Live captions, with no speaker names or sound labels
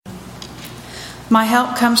My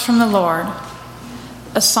help comes from the Lord.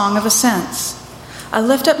 A song of ascents. I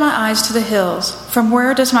lift up my eyes to the hills. From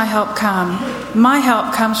where does my help come? My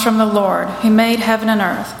help comes from the Lord, who made heaven and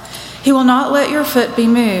earth. He will not let your foot be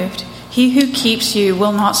moved. He who keeps you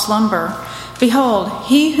will not slumber. Behold,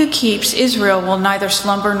 he who keeps Israel will neither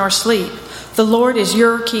slumber nor sleep. The Lord is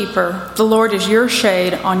your keeper. The Lord is your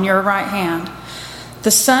shade on your right hand.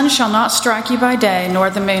 The sun shall not strike you by day, nor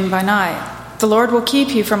the moon by night. The Lord will keep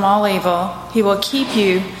you from all evil. He will keep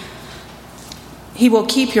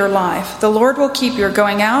your life. The Lord will keep your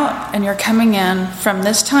going out and your coming in from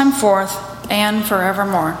this time forth and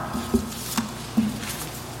forevermore.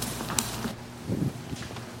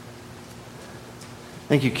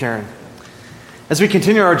 Thank you, Karen. As we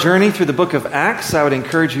continue our journey through the book of Acts, I would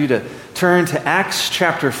encourage you to turn to Acts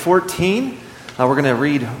chapter 14. We're going to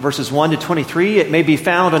read verses 1 to 23. It may be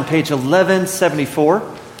found on page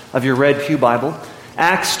 1174 of your Red Pew Bible.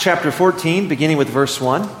 Acts chapter 14, beginning with verse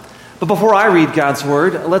 1. But before I read God's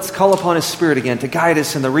word, let's call upon His Spirit again to guide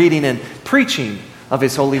us in the reading and preaching of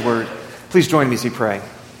His holy word. Please join me as we pray.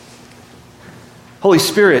 Holy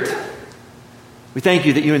Spirit, we thank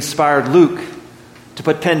you that you inspired Luke to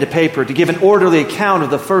put pen to paper, to give an orderly account of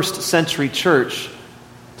the first century church,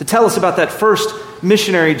 to tell us about that first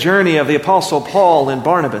missionary journey of the Apostle Paul and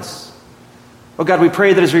Barnabas. Oh God, we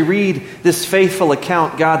pray that as we read this faithful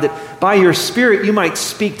account, God, that by your Spirit you might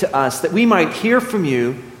speak to us, that we might hear from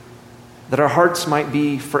you, that our hearts might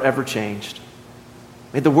be forever changed.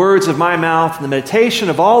 May the words of my mouth and the meditation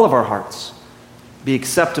of all of our hearts be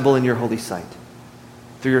acceptable in your holy sight.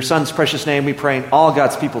 Through your Son's precious name we pray, and all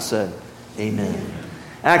God's people said, Amen.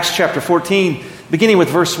 Acts chapter 14, beginning with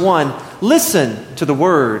verse 1. Listen to the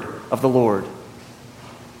word of the Lord.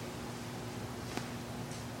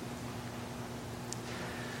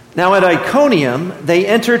 Now at Iconium they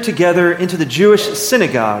entered together into the Jewish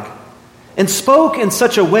synagogue and spoke in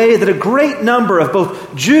such a way that a great number of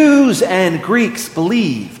both Jews and Greeks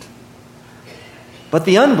believed. But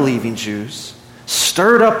the unbelieving Jews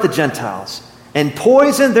stirred up the Gentiles and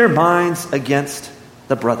poisoned their minds against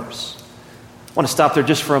the brothers. I want to stop there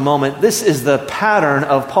just for a moment. This is the pattern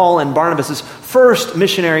of Paul and Barnabas' first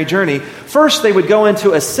missionary journey. First, they would go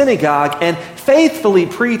into a synagogue and faithfully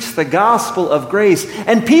preach the gospel of grace,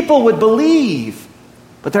 and people would believe.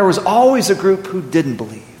 But there was always a group who didn't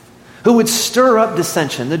believe, who would stir up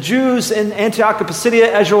dissension. The Jews in Antioch of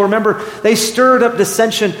Pisidia, as you'll remember, they stirred up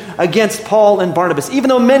dissension against Paul and Barnabas. Even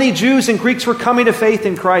though many Jews and Greeks were coming to faith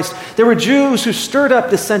in Christ, there were Jews who stirred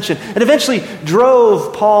up dissension and eventually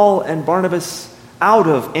drove Paul and Barnabas out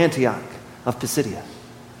of Antioch of Pisidia.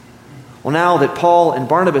 Well, now that Paul and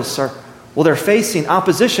Barnabas they're facing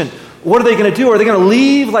opposition, what are they going to do? Are they going to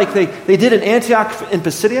leave like they did in Antioch in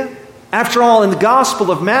Pisidia? After all, in the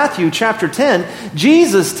Gospel of Matthew, chapter 10,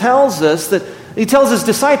 Jesus tells us that he tells his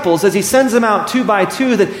disciples as he sends them out 2 by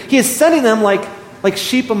 2 that he is sending them like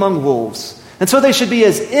sheep among wolves. And so they should be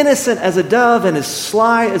as innocent as a dove and as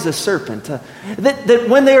sly as a serpent. That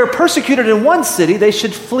when they are persecuted in one city, they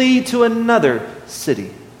should flee to another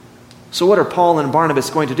city. So what are Paul and Barnabas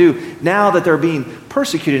going to do now that they're being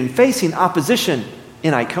persecuted and facing opposition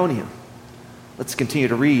in Iconium? Let's continue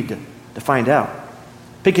to read to find out.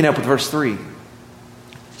 Picking up with verse 3.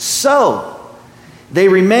 So they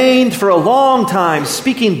remained for a long time,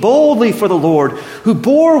 speaking boldly for the Lord, who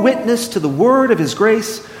bore witness to the word of his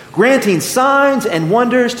grace, granting signs and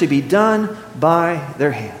wonders to be done by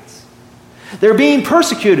their hands. They're being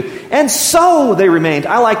persecuted, and so they remained.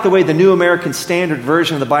 I like the way the New American Standard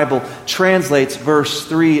Version of the Bible translates verse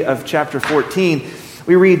 3 of chapter 14.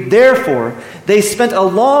 We read, therefore, they spent a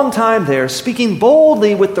long time there, speaking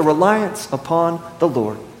boldly with the reliance upon the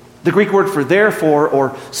Lord. The Greek word for therefore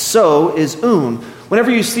or so is un.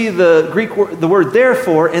 Whenever you see the word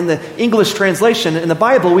therefore in the English translation in the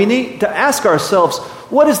Bible, we need to ask ourselves,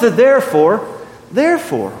 what is the therefore?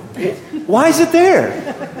 Therefore. Why is it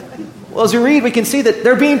there? Well, as we read, we can see that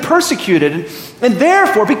they're being persecuted. And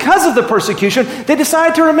therefore, because of the persecution, they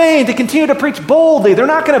decide to remain, to continue to preach boldly. They're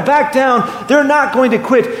not going to back down. They're not going to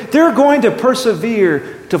quit. They're going to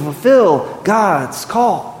persevere to fulfill God's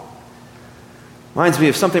call. Reminds me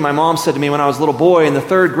of something my mom said to me when I was a little boy in the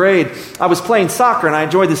 3rd grade. I was playing soccer, and I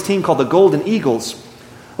enjoyed this team called the Golden Eagles.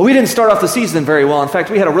 Well, we didn't start off the season very well. In fact,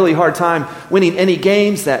 we had a really hard time winning any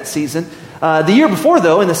games that season. The year before,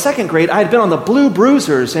 though, in the 2nd grade, I had been on the Blue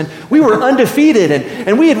Bruisers, and we were undefeated,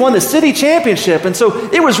 and we had won the city championship, and so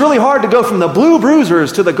it was really hard to go from the Blue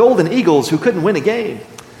Bruisers to the Golden Eagles, who couldn't win a game.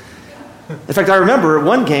 In fact, I remember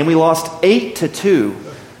one game we lost 8-2,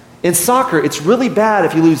 In soccer, it's really bad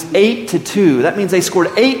if you lose 8-2. That means they scored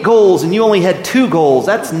 8 goals and you only had 2 goals.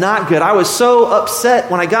 That's not good. I was so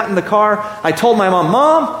upset when I got in the car. I told my mom,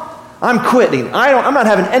 Mom, I'm quitting. I'm not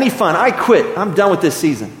having any fun. I quit. I'm done with this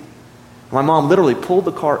season. My mom literally pulled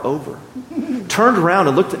the car over, turned around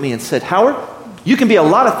and looked at me and said, Howard, you can be a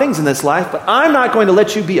lot of things in this life, but I'm not going to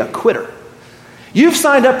let you be a quitter. You've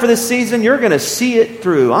signed up for this season. You're going to see it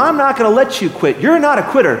through. I'm not going to let you quit. You're not a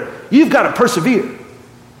quitter. You've got to persevere.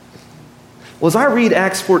 Well, as I read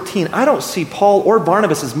Acts 14, I don't see Paul or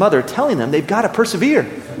Barnabas' mother telling them they've got to persevere.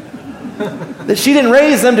 That she didn't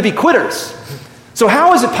raise them to be quitters. So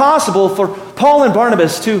how is it possible for Paul and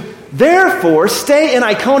Barnabas to therefore stay in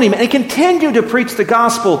Iconium and continue to preach the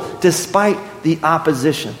gospel despite the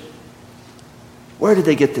opposition? Where did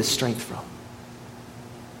they get this strength from?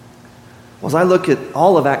 Well, as I look at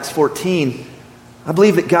all of Acts 14, I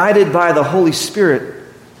believe that guided by the Holy Spirit,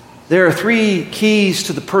 there are 3 keys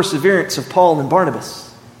to the perseverance of Paul and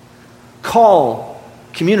Barnabas. Call,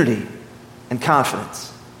 community, and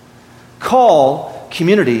confidence. Call,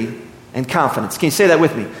 community, and confidence. Can you say that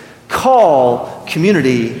with me? Call,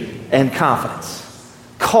 community, and confidence.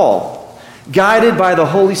 Call. Guided by the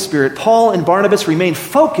Holy Spirit, Paul and Barnabas remained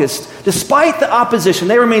focused despite the opposition.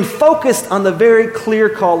 They remained focused on the very clear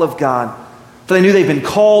call of God. For they knew they'd been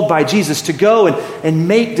called by Jesus to go and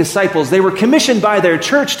make disciples. They were commissioned by their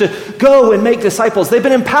church to go and make disciples. They've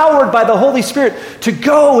been empowered by the Holy Spirit to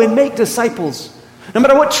go and make disciples. No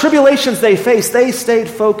matter what tribulations they faced, they stayed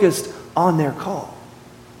focused on their call.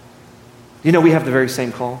 You know, we have the very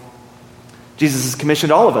same call. Jesus has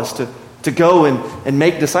commissioned all of us to go and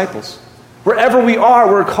make disciples. Wherever we are,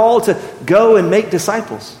 we're called to go and make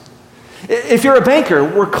disciples. If you're a banker,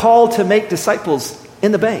 we're called to make disciples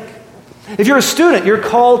in the bank. If you're a student, you're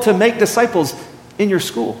called to make disciples in your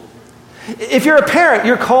school. If you're a parent,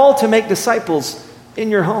 you're called to make disciples in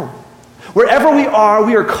your home. Wherever we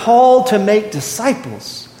are called to make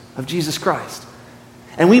disciples of Jesus Christ.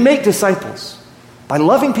 And we make disciples by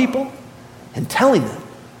loving people and telling them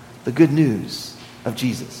the good news of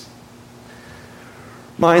Jesus.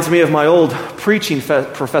 Reminds me of my old preaching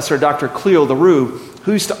professor, Dr. Cleo LaRue,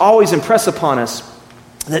 who used to always impress upon us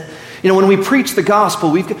that, you know, when we preach the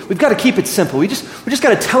gospel, we've got to keep it simple. We just got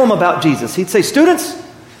to tell them about Jesus. He'd say, students,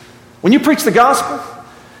 when you preach the gospel,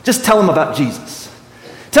 just tell them about Jesus.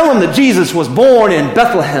 Tell them that Jesus was born in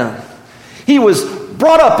Bethlehem. He was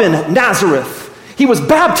brought up in Nazareth. He was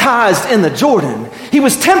baptized in the Jordan. He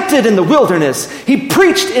was tempted in the wilderness. He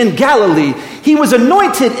preached in Galilee. He was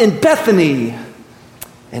anointed in Bethany.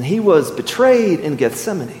 And he was betrayed in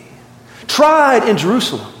Gethsemane. Tried in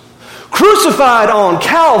Jerusalem. Crucified on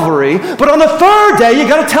Calvary, but on the 3rd day, you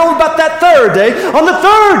got to tell him about that 3rd day. On the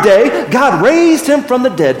 3rd day, God raised him from the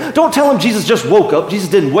dead. Don't tell him Jesus just woke up. Jesus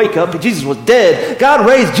didn't wake up. Jesus was dead. God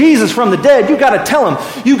raised Jesus from the dead. You got to tell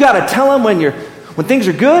him. You got to tell him when things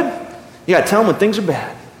are good. You got to tell him when things are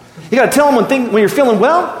bad. You got to tell him when you're feeling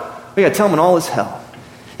well. You got to tell him when all is hell.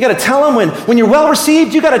 You got to tell him when you're well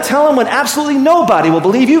received. You got to tell him when absolutely nobody will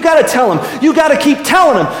believe. You got to tell him. You got to keep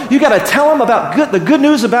telling him. You got to tell him about the good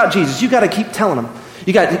news about Jesus. You got to keep telling him.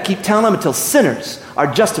 You got to keep telling him until sinners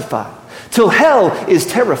are justified, till hell is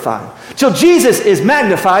terrified, till Jesus is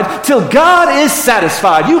magnified, till God is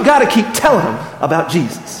satisfied. You got to keep telling him about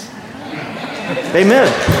Jesus. Amen.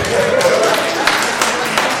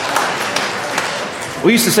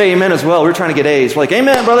 We used to say amen as well. We were trying to get A's. We're like,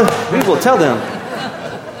 amen, brother. We will tell them.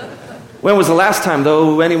 When was the last time,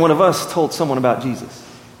 though, any one of us told someone about Jesus?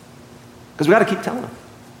 Because we got to keep telling them.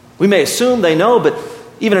 We may assume they know, but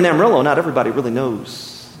even in Amarillo, not everybody really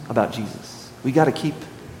knows about Jesus. We got to keep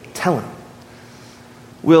telling them.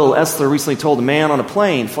 Will Essler recently told a man on a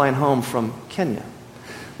plane flying home from Kenya.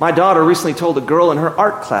 My daughter recently told a girl in her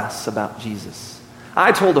art class about Jesus.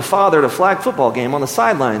 I told a father at a flag football game on the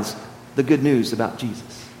sidelines the good news about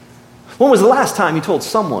Jesus. When was the last time you told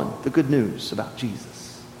someone the good news about Jesus?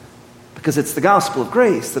 Because it's the gospel of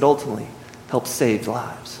grace that ultimately helps save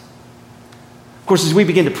lives. Of course, as we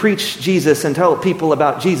begin to preach Jesus and tell people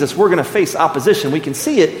about Jesus, we're going to face opposition. We can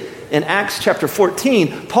see it in Acts chapter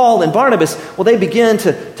 14. Paul and Barnabas, well, they begin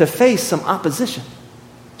to face some opposition.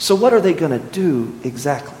 So what are they going to do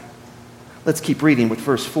exactly? Let's keep reading with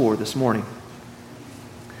verse 4 this morning.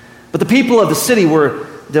 But the people of the city were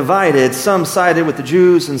divided. Some sided with the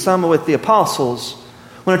Jews and some with the apostles.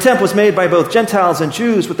 When an attempt was made by both Gentiles and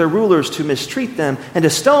Jews with their rulers to mistreat them and to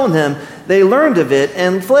stone them, they learned of it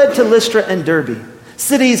and fled to Lystra and Derbe,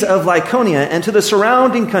 cities of Lycaonia, and to the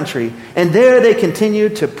surrounding country. And there they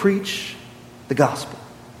continued to preach the gospel.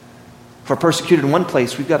 If we're persecuted in one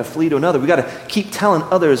place, we've got to flee to another. We've got to keep telling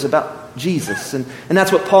others about Jesus. And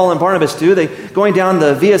that's what Paul and Barnabas do. Going down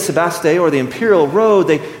the Via Sebaste, or the Imperial Road,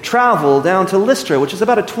 they travel down to Lystra, which is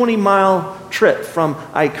about a 20-mile trip from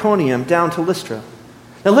Iconium down to Lystra.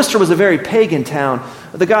 Now, Lystra was a very pagan town.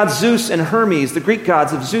 The gods Zeus and Hermes, the Greek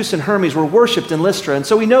gods of Zeus and Hermes, were worshipped in Lystra. And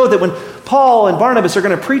so we know that when Paul and Barnabas are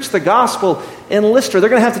going to preach the gospel in Lystra,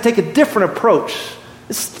 they're going to have to take a different approach.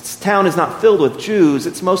 This town is not filled with Jews,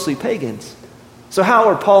 it's mostly pagans. So how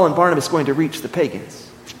are Paul and Barnabas going to reach the pagans?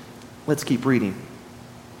 Let's keep reading.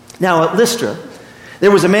 Now at Lystra,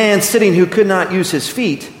 there was a man sitting who could not use his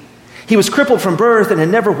feet. He was crippled from birth and had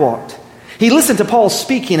never walked. He listened to Paul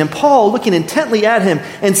speaking, and Paul, looking intently at him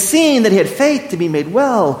and seeing that he had faith to be made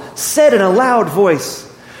well, said in a loud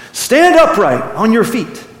voice, "Stand upright on your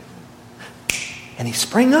feet." And he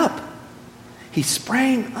sprang up. He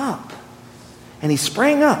sprang up. And he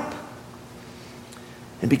sprang up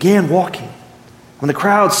and began walking. When the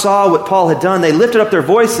crowd saw what Paul had done, they lifted up their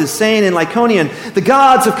voices, saying in Lycaonian, "The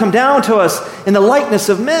gods have come down to us in the likeness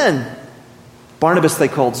of men." Barnabas they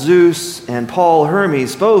called Zeus, and Paul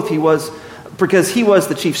Hermes, because he was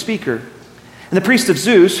the chief speaker. And the priest of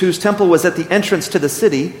Zeus, whose temple was at the entrance to the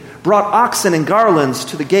city, brought oxen and garlands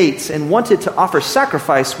to the gates and wanted to offer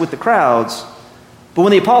sacrifice with the crowds. But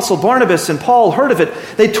when the apostle Barnabas and Paul heard of it,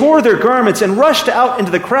 they tore their garments and rushed out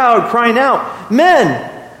into the crowd, crying out, "Men,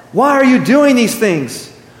 why are you doing these things?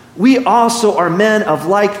 We also are men of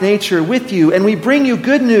like nature with you, and we bring you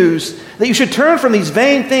good news that you should turn from these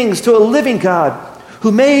vain things to a living God,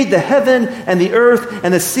 who made the heaven and the earth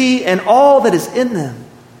and the sea and all that is in them.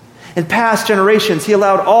 In past generations he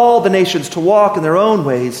allowed all the nations to walk in their own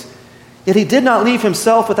ways. Yet he did not leave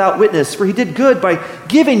himself without witness, for he did good by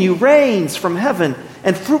giving you rains from heaven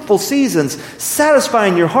and fruitful seasons,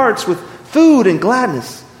 satisfying your hearts with food and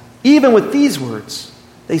gladness." Even with these words,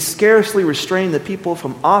 they scarcely restrained the people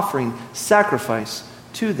from offering sacrifice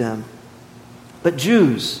to them. But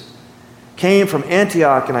Jews came from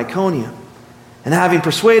Antioch and Iconium, and having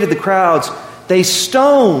persuaded the crowds, they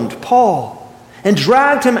stoned Paul and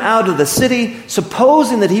dragged him out of the city,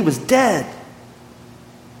 supposing that he was dead.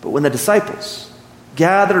 But when the disciples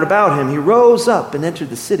gathered about him, he rose up and entered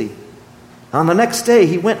the city. On the next day,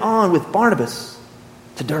 he went on with Barnabas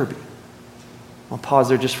to Derbe. I'll pause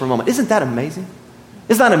there just for a moment. Isn't that amazing?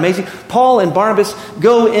 Isn't that amazing? Paul and Barnabas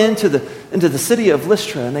go into the city of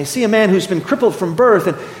Lystra, and they see a man who's been crippled from birth.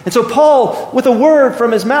 And so Paul, with a word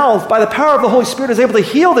from his mouth, by the power of the Holy Spirit, is able to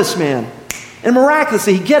heal this man. And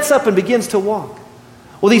miraculously, he gets up and begins to walk.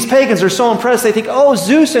 Well, these pagans are so impressed, they think, "Oh,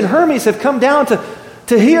 Zeus and Hermes have come down to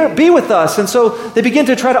be with us." And so they begin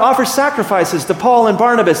to try to offer sacrifices to Paul and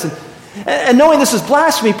Barnabas. And knowing this is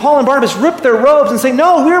blasphemy, Paul and Barnabas rip their robes and say,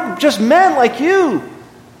 "No, we're just men like you."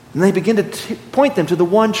 And they begin to point them to the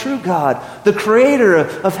one true God, the creator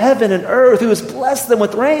of heaven and earth, who has blessed them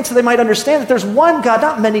with rain, so they might understand that there's one God,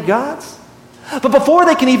 not many gods. But before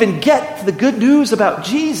they can even get to the good news about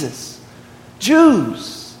Jesus,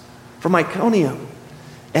 Jews from Iconium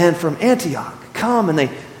and from Antioch come and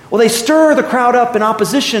they stir the crowd up in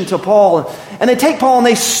opposition to Paul. And they take Paul and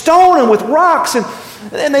they stone him with rocks and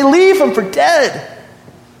they leave him for dead.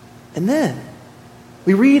 And then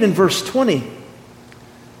we read in verse 20,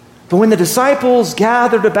 "But when the disciples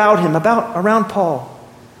gathered about him, around Paul,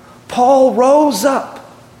 Paul rose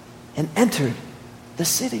up and entered the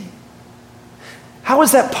city." How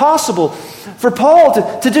is that possible for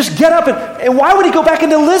Paul to just get up and why would he go back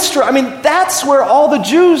into Lystra? I mean, that's where all the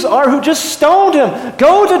Jews are who just stoned him.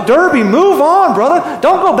 Go to Derbe, move on, brother.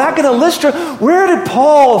 Don't go back into Lystra. Where did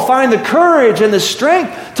Paul find the courage and the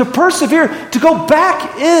strength to persevere, to go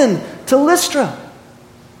back into Lystra?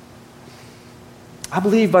 I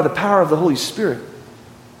believe by the power of the Holy Spirit,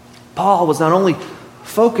 Paul was not only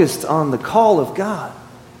focused on the call of God,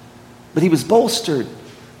 but he was bolstered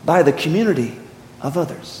by the community of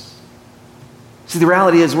others. See, the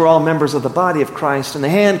reality is we're all members of the body of Christ, and the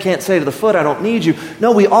hand can't say to the foot, "I don't need you."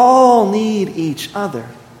 No, we all need each other.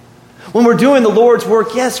 When we're doing the Lord's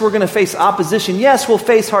work, yes, we're going to face opposition. Yes, we'll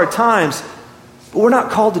face hard times, but we're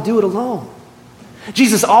not called to do it alone.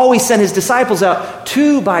 Jesus always sent his disciples out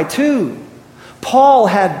 2 by 2. Paul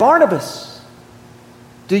had Barnabas.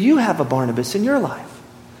 Do you have a Barnabas in your life?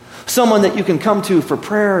 Someone that you can come to for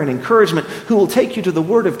prayer and encouragement, who will take you to the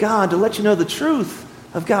Word of God to let you know the truth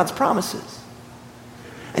of God's promises.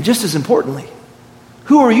 And just as importantly,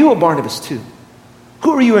 who are you a Barnabas to?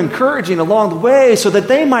 Who are you encouraging along the way so that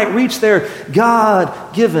they might reach their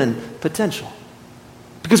God-given potential?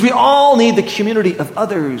 Because we all need the community of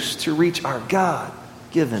others to reach our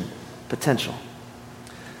God-given potential.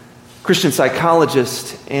 Christian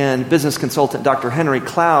psychologist and business consultant Dr. Henry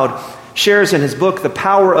Cloud shares in his book, The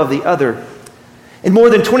Power of the Other. In more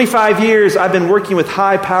than 25 years, I've been working with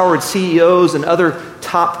high-powered CEOs and other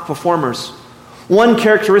top performers. One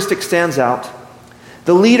characteristic stands out.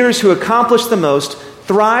 The leaders who accomplish the most,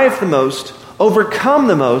 thrive the most, overcome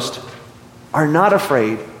the most, are not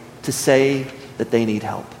afraid to say that they need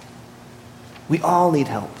help. We all need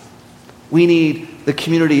help. We need the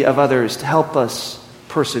community of others to help us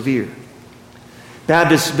persevere.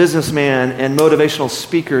 Baptist businessman and motivational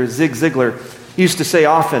speaker Zig Ziglar used to say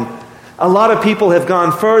often, a lot of people have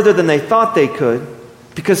gone further than they thought they could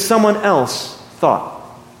because someone else thought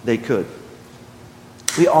they could.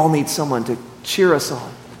 We all need someone to cheer us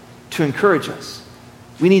on, to encourage us.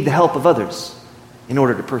 We need the help of others in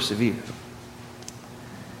order to persevere.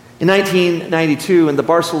 In 1992, in the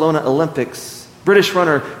Barcelona Olympics, British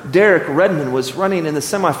runner Derek Redmond was running in the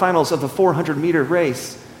semifinals of the 400-meter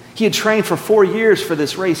race. He had trained for 4 years for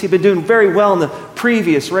this race. He'd been doing very well in the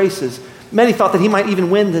previous races. Many thought that he might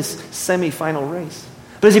even win this semifinal race.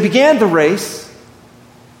 But as he began the race,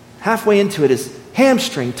 halfway into it, his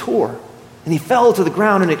hamstring tore, and he fell to the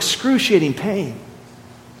ground in excruciating pain.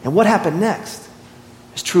 And what happened next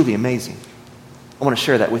is truly amazing. I want to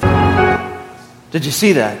share that with you. Did you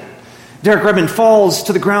see that? Derek Redmond falls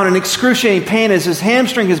to the ground in excruciating pain as his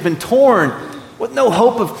hamstring has been torn with no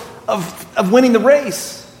hope of winning the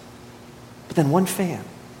race. But then one fan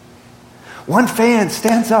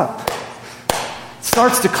stands up,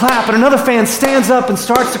 starts to clap, and another fan stands up and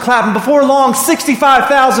starts to clap. And before long,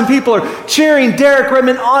 65,000 people are cheering Derek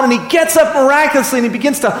Redmond on, and he gets up miraculously and he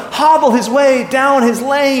begins to hobble his way down his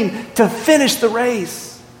lane to finish the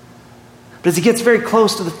race. But as he gets very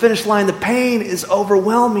close to the finish line, the pain is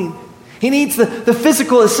overwhelming. He needs the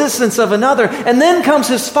physical assistance of another. And then comes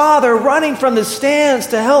his father running from the stands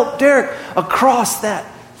to help Derek across that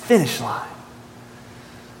finish line.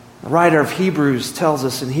 The writer of Hebrews tells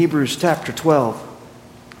us in Hebrews chapter 12,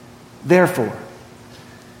 therefore,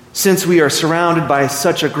 since we are surrounded by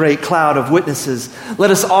such a great cloud of witnesses,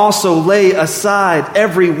 let us also lay aside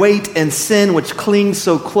every weight and sin which clings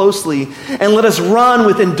so closely, and let us run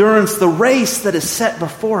with endurance the race that is set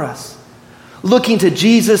before us, looking to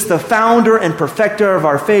Jesus, the founder and perfecter of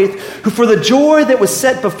our faith, who for the joy that was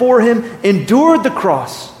set before him endured the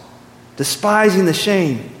cross, despising the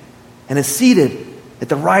shame, and is seated at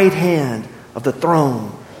the right hand of the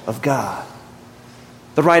throne of God.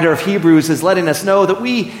 The writer of Hebrews is letting us know that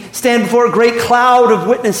we stand before a great cloud of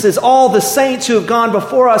witnesses. All the saints who have gone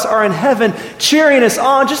before us are in heaven cheering us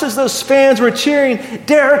on, just as those fans were cheering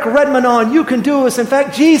Derek Redmond on. You can do this. In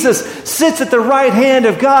fact, Jesus sits at the right hand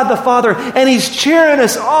of God the Father, and he's cheering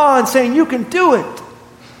us on, saying, you can do it.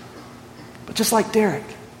 But just like Derek,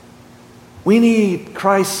 we need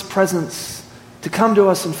Christ's presence to come to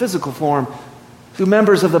us in physical form through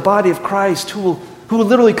members of the body of Christ who will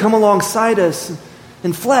literally come alongside us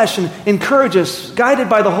in flesh and encourage us. Guided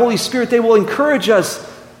by the Holy Spirit, they will encourage us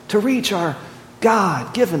to reach our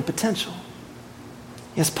God-given potential.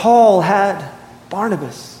 Yes, Paul had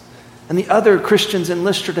Barnabas and the other Christians in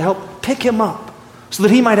Lystra to help pick him up so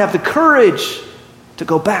that he might have the courage to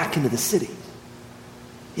go back into the city.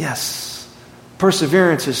 Yes,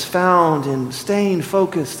 perseverance is found in staying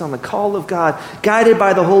focused on the call of God, guided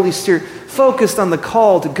by the Holy Spirit, focused on the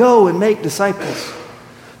call to go and make disciples.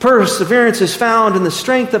 Perseverance is found in the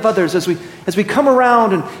strength of others as we come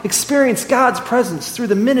around and experience God's presence through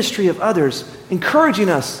the ministry of others, encouraging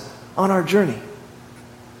us on our journey.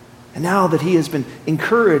 And now that he has been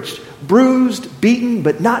encouraged, bruised, beaten,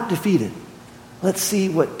 but not defeated, let's see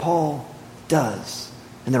what Paul does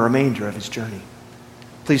in the remainder of his journey.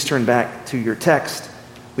 Please turn back to your text.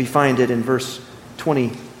 We find it in verse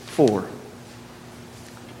 24.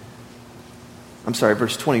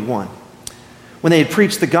 Verse 21. When they had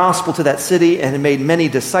preached the gospel to that city and had made many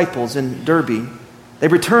disciples in Derbe, they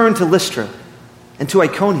returned to Lystra and to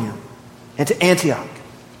Iconium and to Antioch,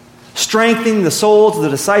 strengthening the souls of the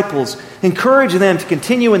disciples, encouraging them to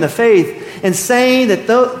continue in the faith, and saying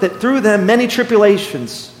that through them many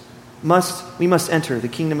tribulations we must enter the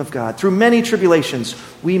kingdom of God. Through many tribulations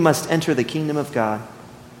we must enter the kingdom of God.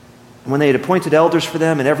 And when they had appointed elders for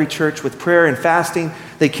them in every church with prayer and fasting,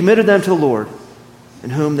 they committed them to the Lord, in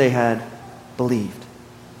whom they had believed.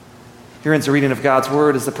 Here ends the reading of God's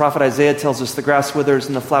word. As the prophet Isaiah tells us, the grass withers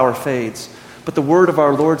and the flower fades, but the word of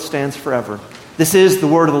our Lord stands forever. This is the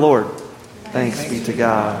word of the Lord. Thanks be to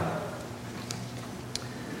God.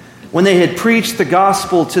 When they had preached the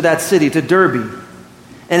gospel to that city, to Derbe,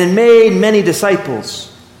 and had made many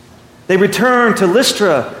disciples, they returned to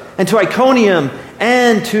Lystra and to Iconium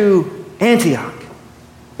and to Antioch.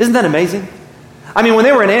 Isn't that amazing? I mean, when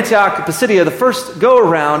they were in Antioch of Pisidia, the first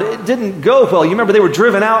go-around, it didn't go well. You remember they were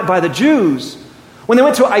driven out by the Jews. When they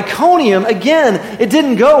went to Iconium, again, it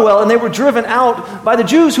didn't go well, and they were driven out by the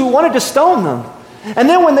Jews who wanted to stone them. And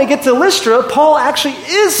then when they get to Lystra, Paul actually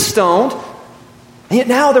is stoned, and yet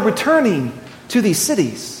now they're returning to these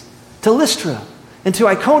cities, to Lystra, and to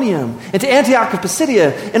Iconium, and to Antioch of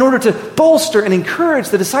Pisidia, in order to bolster and encourage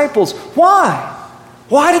the disciples. Why?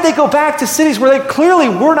 Why did they go back to cities where they clearly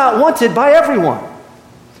were not wanted by everyone?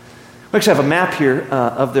 We actually have a map here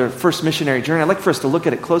of their first missionary journey. I'd like for us to look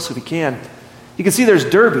at it closely if we can. You can see there's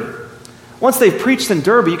Derbe. Once they've preached in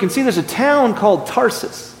Derbe, you can see there's a town called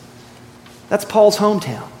Tarsus. That's Paul's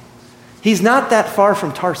hometown. He's not that far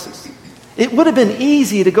from Tarsus. It would have been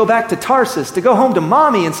easy to go back to Tarsus, to go home to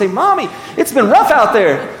mommy and say, Mommy, it's been rough out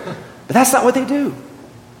there. But that's not what they do.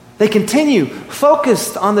 They continue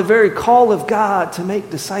focused on the very call of God to make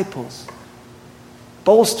disciples,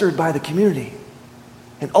 bolstered by the community,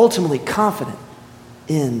 and ultimately confident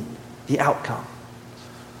in the outcome.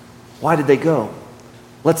 Why did they go?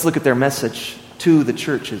 Let's look at their message to the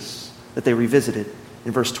churches that they revisited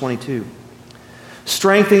in verse 22.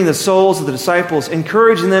 Strengthening the souls of the disciples,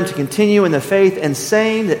 encouraging them to continue in the faith, and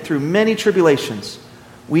saying that through many tribulations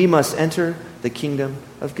we must enter the kingdom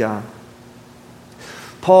of God.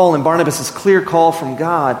 Paul and Barnabas' clear call from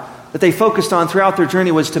God that they focused on throughout their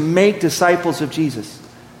journey was to make disciples of Jesus.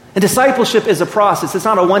 And discipleship is a process. It's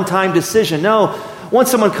not a one-time decision. No,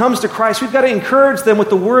 once someone comes to Christ, we've got to encourage them with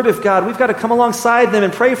the Word of God. We've got to come alongside them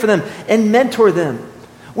and pray for them and mentor them.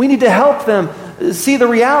 We need to help them see the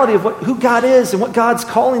reality of who God is and what God's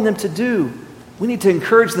calling them to do. We need to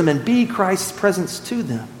encourage them and be Christ's presence to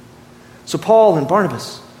them. So Paul and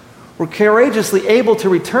Barnabas were courageously able to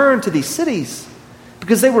return to these cities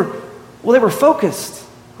because they were focused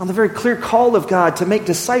on the very clear call of God to make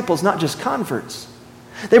disciples, not just converts.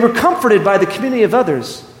 They were comforted by the community of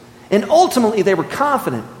others, and ultimately they were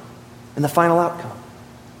confident in the final outcome.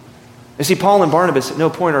 You see, Paul and Barnabas at no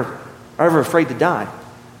point are ever afraid to die,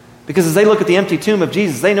 because as they look at the empty tomb of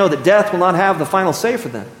Jesus, they know that death will not have the final say for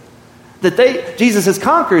them. That Jesus has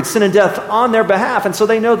conquered sin and death on their behalf, and so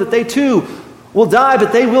they know that they too will die,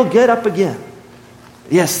 but they will get up again.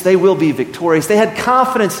 Yes, they will be victorious. They had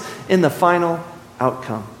confidence in the final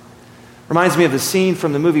outcome. Reminds me of the scene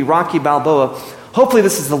from the movie Rocky Balboa. Hopefully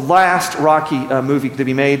this is the last Rocky movie to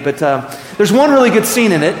be made, but there's one really good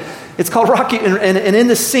scene in it. It's called Rocky, and in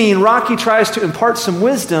the scene, Rocky tries to impart some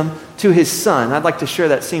wisdom to his son. I'd like to share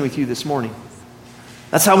that scene with you this morning.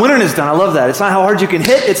 That's how winning is done. I love that. It's not how hard you can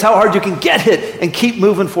hit, it's how hard you can get hit and keep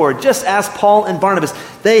moving forward. Just ask Paul and Barnabas.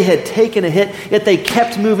 They had taken a hit, yet they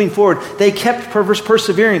kept moving forward. They kept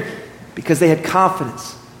persevering because they had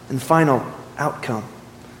confidence in the final outcome.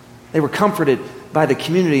 They were comforted by the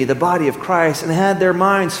community, the body of Christ, and had their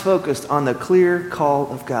minds focused on the clear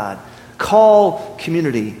call of God. Call,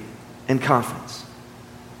 community, and confidence.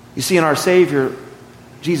 You see, in our Savior,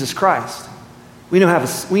 Jesus Christ, we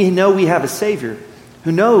know we have a Savior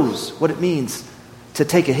who knows what it means to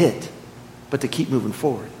take a hit, but to keep moving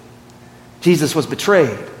forward. Jesus was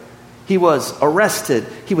betrayed. He was arrested.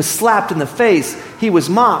 He was slapped in the face. He was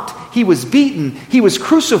mocked. He was beaten. He was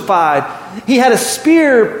crucified. He had a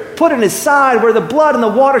spear put in his side where the blood and the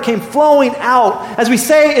water came flowing out. As we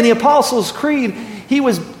say in the Apostles' Creed, he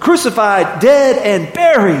was crucified, dead, and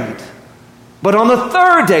buried. But on the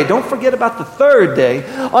third day, don't forget about the third day,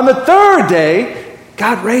 on the third day,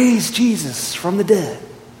 God raised Jesus from the dead.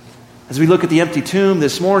 As we look at the empty tomb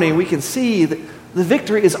this morning, we can see that the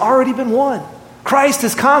victory has already been won. Christ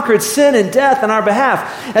has conquered sin and death on our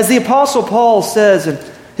behalf. As the Apostle Paul says in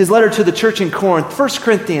his letter to the church in Corinth, 1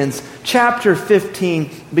 Corinthians chapter 15,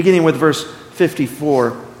 beginning with verse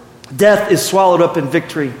 54, death is swallowed up in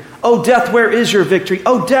victory. Oh, death, where is your victory?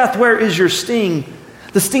 Oh, death, where is your sting?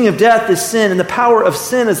 The sting of death is sin, and the power of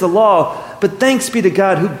sin is the law. But thanks be to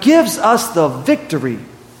God who gives us the victory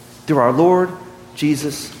through our Lord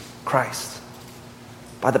Jesus Christ.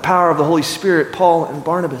 By the power of the Holy Spirit, Paul and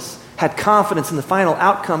Barnabas had confidence in the final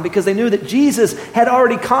outcome because they knew that Jesus had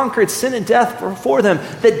already conquered sin and death for them,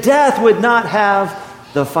 that death would not have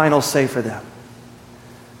the final say for them.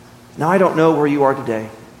 Now, I don't know where you are today.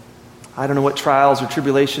 I don't know what trials or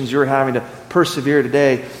tribulations you're having to persevere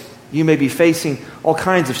today. You may be facing all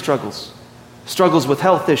kinds of struggles. Struggles with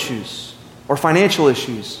health issues, or financial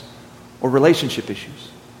issues, or relationship issues.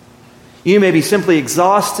 You may be simply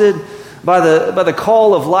exhausted by the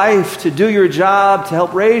call of life to do your job, to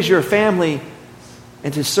help raise your family,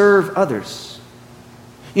 and to serve others.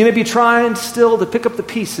 You may be trying still to pick up the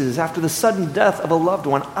pieces after the sudden death of a loved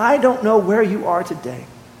one. I don't know where you are today,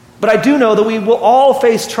 but I do know that we will all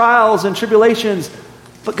face trials and tribulations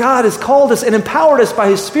But God has called us and empowered us by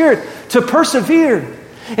His Spirit to persevere.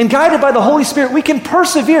 And guided by the Holy Spirit, we can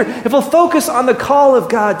persevere if we'll focus on the call of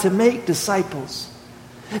God to make disciples.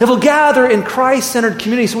 If we'll gather in Christ-centered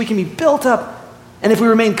community so we can be built up, and if we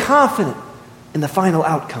remain confident in the final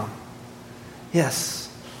outcome. Yes,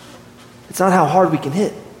 it's not how hard we can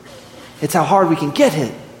hit. It's how hard we can get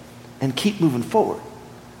hit and keep moving forward.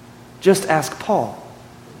 Just ask Paul.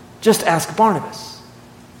 Just ask Barnabas.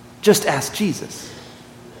 Just ask Jesus.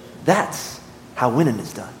 That's how winning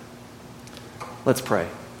is done. Let's pray.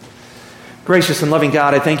 Gracious and loving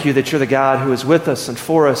God, I thank you that you're the God who is with us and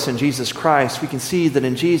for us in Jesus Christ. We can see that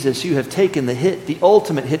in Jesus you have taken the hit, the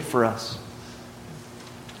ultimate hit for us.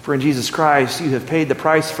 For in Jesus Christ you have paid the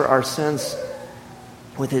price for our sins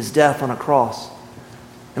with His death on a cross.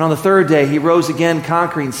 And on the third day He rose again,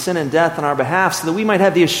 conquering sin and death on our behalf, so that we might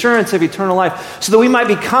have the assurance of eternal life, so that we might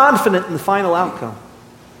be confident in the final outcome.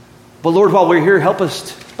 But Lord, while we're here, help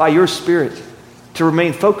us by your Spirit to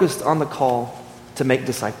remain focused on the call to make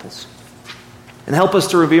disciples. And help us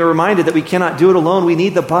to be reminded that we cannot do it alone. We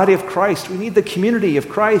need the body of Christ. We need the community of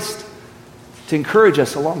Christ to encourage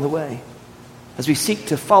us along the way as we seek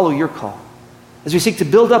to follow your call, as we seek to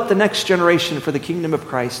build up the next generation for the kingdom of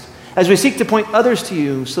Christ, as we seek to point others to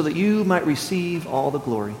you so that you might receive all the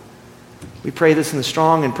glory. We pray this in the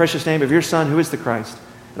strong and precious name of your Son, who is the Christ.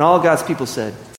 And all God's people said,